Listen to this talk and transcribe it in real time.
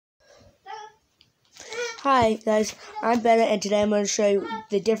Hi guys, I'm Bennett and today I'm going to show you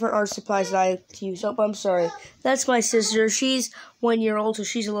the different art supplies that I like to use. Oh, I'm sorry. That's my sister. She's 1 year old, so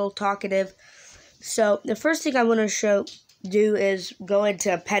she's a little talkative. So the first thing I want to do is go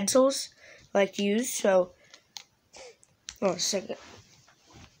into pencils I like to use. So, a second.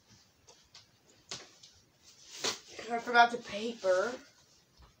 I forgot the paper.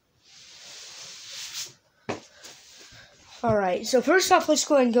 Alright, so first off, let's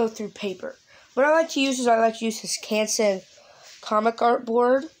go ahead and go through paper. What I like to use this Canson comic art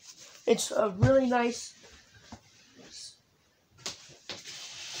board. It's a really nice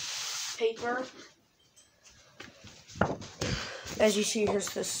paper. As you see, here's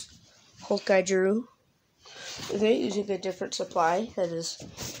this Hulk I drew. Okay, using a different supply that is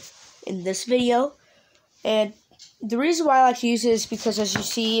in this video. And the reason why I like to use it is because, as you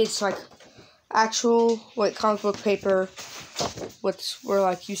see, it's like actual comic book paper. You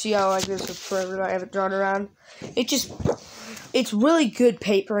see how there's a forever that I haven't drawn around. It's really good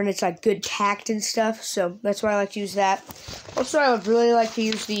paper and it's like good tact and stuff. So that's why I like to use that. Also, I would really like to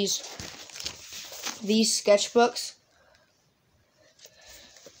use these sketchbooks.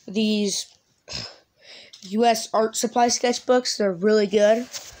 These U.S. art supply sketchbooks. They're really good.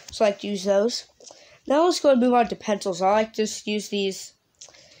 So I like to use those. Now let's go and move on to pencils. I like to just use these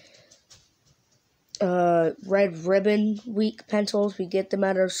Red Ribbon Week pencils. We get them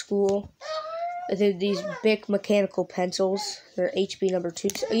out of school. And then these big mechanical pencils. They're HB number 2.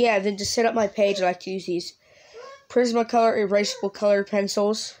 So, yeah, then to set up my page, I like to use these Prismacolor erasable color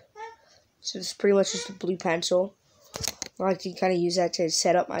pencils. So it's pretty much just a blue pencil. I like to kind of use that to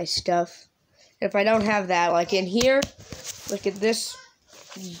set up my stuff. And if I don't have that, like in here, look at this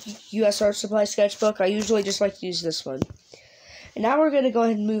U.S. Art Supply sketchbook, I usually just like to use this one. And now we're going to go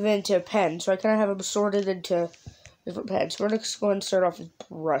ahead and move into pens. So I kind of have them sorted into different pens. We're going to go ahead and start off with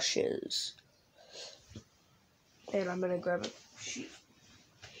brushes. And I'm going to grab a sheet.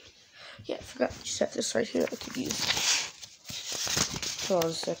 Yeah, I forgot to set this right here. I could use. Hold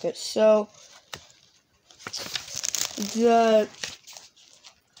on a second. So, the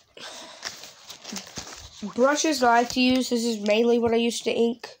brushes that I like to use, this is mainly what I use to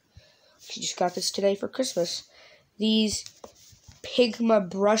ink. I just got this today for Christmas. These Pigma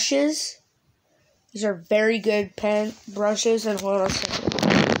brushes. These are very good pen brushes. And hold on a second.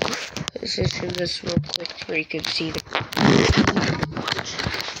 Let's just do this real quick so you can see the.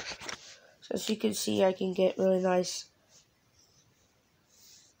 So as you can see, I can get really nice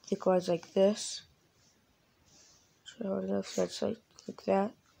thick lines like this. Try hard enough, that's like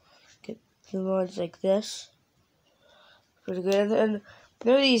that. Get thin lines like this. Pretty good. And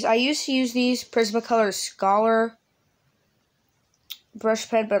there are these. I used to use these Prismacolor Scholar brush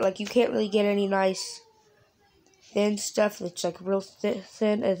pen, but you can't really get any nice thin stuff that's real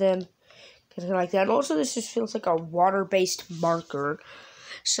thin, and then kind of like that. And also, this just feels like a water-based marker,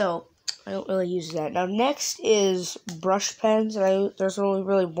 so I don't really use that. Now, next is brush pens. And there's only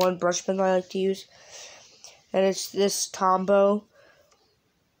really one brush pen that I like to use, and it's this Tombow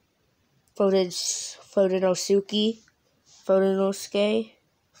Fudenosuke.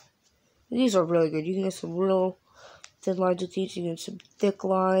 These are really good. You can get some real thin lines with these. You can get some thick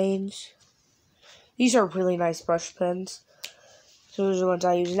lines. These are really nice brush pens. So those are the ones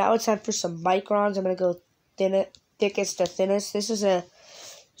I use. Now it's time for some microns. I'm going to go thickest to thinnest. This is a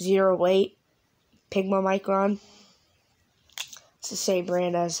 08 Pigma micron. It's the same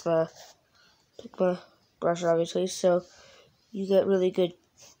brand as the Pigma brush, obviously. So you get really good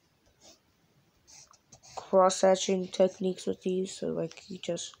cross-hatching techniques with these. So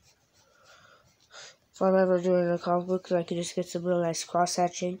if I'm ever doing a comic book, I can just get some real nice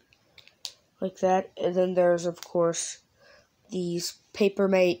cross-hatching like that. And then there's, of course, these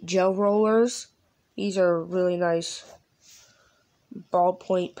Papermate gel rollers. These are really nice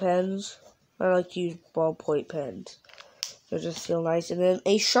ballpoint pens. I like to use ballpoint pens. They just feel nice. And then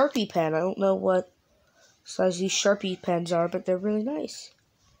a Sharpie pen. I don't know what size these Sharpie pens are, but they're really nice.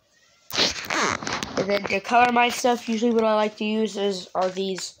 And then to color my stuff, usually what I like to use are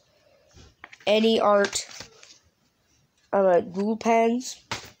these Any Art glue pens,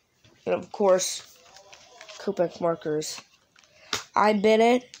 and of course, Copic markers. I'm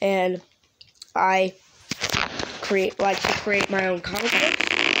Bennett, and I like to create my own comic books.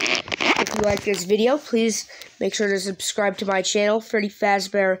 If you like this video, please make sure to subscribe to my channel,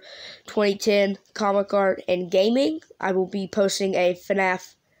 FreddyFazbear 2010 Comic Art and Gaming. I will be posting a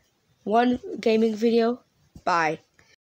FNAF 1 gaming video. Bye.